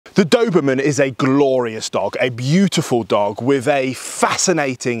The Doberman is a glorious dog, a beautiful dog with a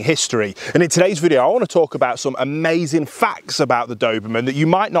fascinating history. And in today's video, I want to talk about some amazing facts about the Doberman that you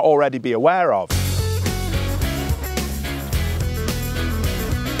might not already be aware of.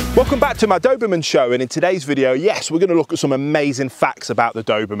 Welcome back to my Doberman show, and in today's video, yes, we're going to look at some amazing facts about the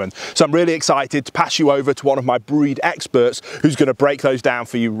Doberman. So I'm really excited to pass you over to one of my breed experts who's going to break those down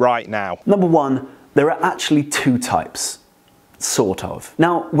for you right now. Number one, there are actually two types. Sort of.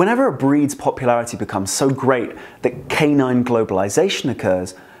 Now, whenever a breed's popularity becomes so great that canine globalization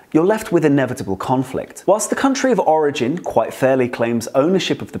occurs, you're left with inevitable conflict. Whilst the country of origin quite fairly claims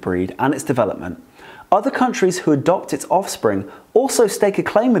ownership of the breed and its development, other countries who adopt its offspring also stake a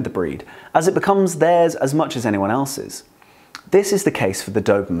claim with the breed, as it becomes theirs as much as anyone else's. This is the case for the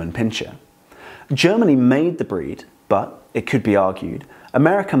Doberman Pinscher. Germany made the breed, but, it could be argued,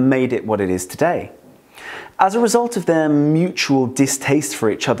 America made it what it is today. As a result of their mutual distaste for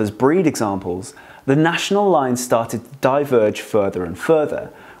each other's breed examples, the national lines started to diverge further and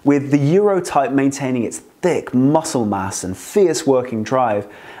further, with the Euro type maintaining its thick muscle mass and fierce working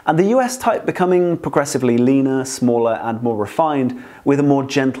drive, and the US type becoming progressively leaner, smaller, and more refined, with a more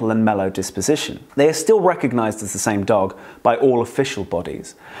gentle and mellow disposition. They are still recognized as the same dog by all official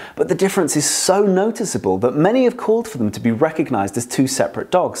bodies, but the difference is so noticeable that many have called for them to be recognized as two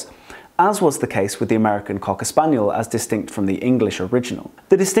separate dogs, as was the case with the American Cocker Spaniel as distinct from the English original.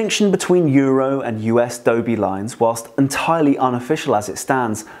 The distinction between Euro and US Dobie lines, whilst entirely unofficial as it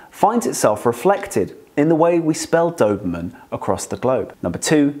stands, finds itself reflected in the way we spell Doberman across the globe. Number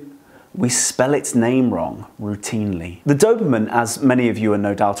two, we spell its name wrong routinely. The Doberman, as many of you are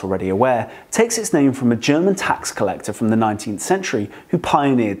no doubt already aware, takes its name from a German tax collector from the 19th century who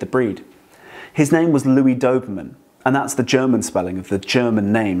pioneered the breed. His name was Louis Doberman, and that's the German spelling of the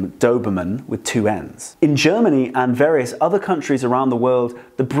German name Doberman with two N's. In Germany and various other countries around the world,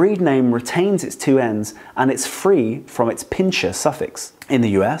 the breed name retains its two N's and it's free from its Pinscher suffix. In the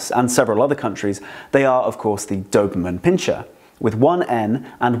US and several other countries, they are of course the Doberman Pinscher, with one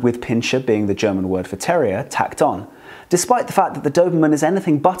N and with Pinscher being the German word for terrier tacked on, despite the fact that the Doberman is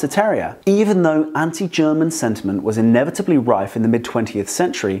anything but a terrier. Even though anti-German sentiment was inevitably rife in the mid-20th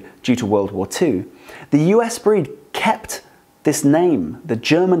century due to World War II, the US breed kept this name, the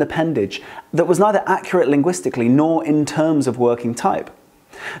German appendage, that was neither accurate linguistically nor in terms of working type.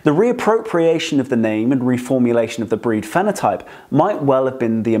 The reappropriation of the name and reformulation of the breed phenotype might well have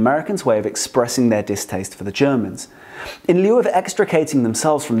been the Americans' way of expressing their distaste for the Germans, in lieu of extricating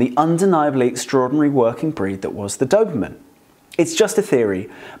themselves from the undeniably extraordinary working breed that was the Doberman. It's just a theory,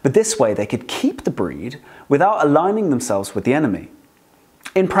 but this way they could keep the breed without aligning themselves with the enemy.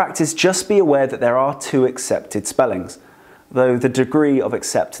 In practice, just be aware that there are two accepted spellings, though the degree of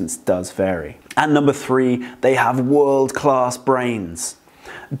acceptance does vary. And number three, they have world-class brains.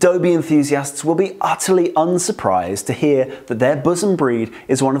 Dobie enthusiasts will be utterly unsurprised to hear that their bosom breed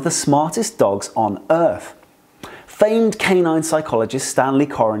is one of the smartest dogs on earth. Famed canine psychologist Stanley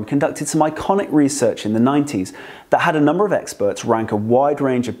Coren conducted some iconic research in the 90s that had a number of experts rank a wide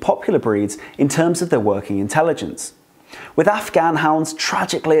range of popular breeds in terms of their working intelligence. With Afghan hounds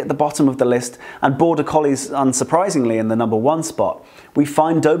tragically at the bottom of the list and border collies unsurprisingly in the number one spot, we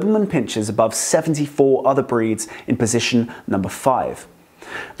find Doberman Pinschers above 74 other breeds in position number 5.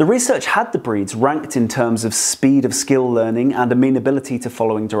 The research had the breeds ranked in terms of speed of skill learning and amenability to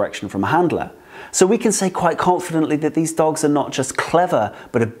following direction from a handler. So we can say quite confidently that these dogs are not just clever,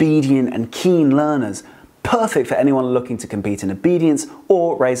 but obedient and keen learners, perfect for anyone looking to compete in obedience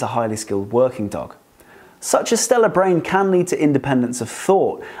or raise a highly skilled working dog. Such a stellar brain can lead to independence of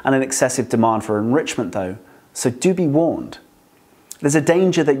thought and an excessive demand for enrichment though, so do be warned. There's a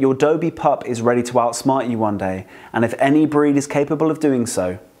danger that your Dobie pup is ready to outsmart you one day, and if any breed is capable of doing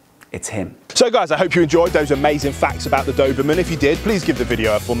so, it's him. So guys, I hope you enjoyed those amazing facts about the Doberman. If you did, please give the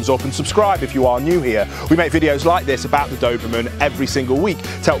video a thumbs up and subscribe if you are new here. We make videos like this about the Doberman every single week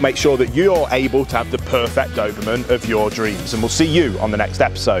to help make sure that you're able to have the perfect Doberman of your dreams. And we'll see you on the next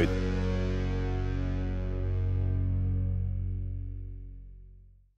episode.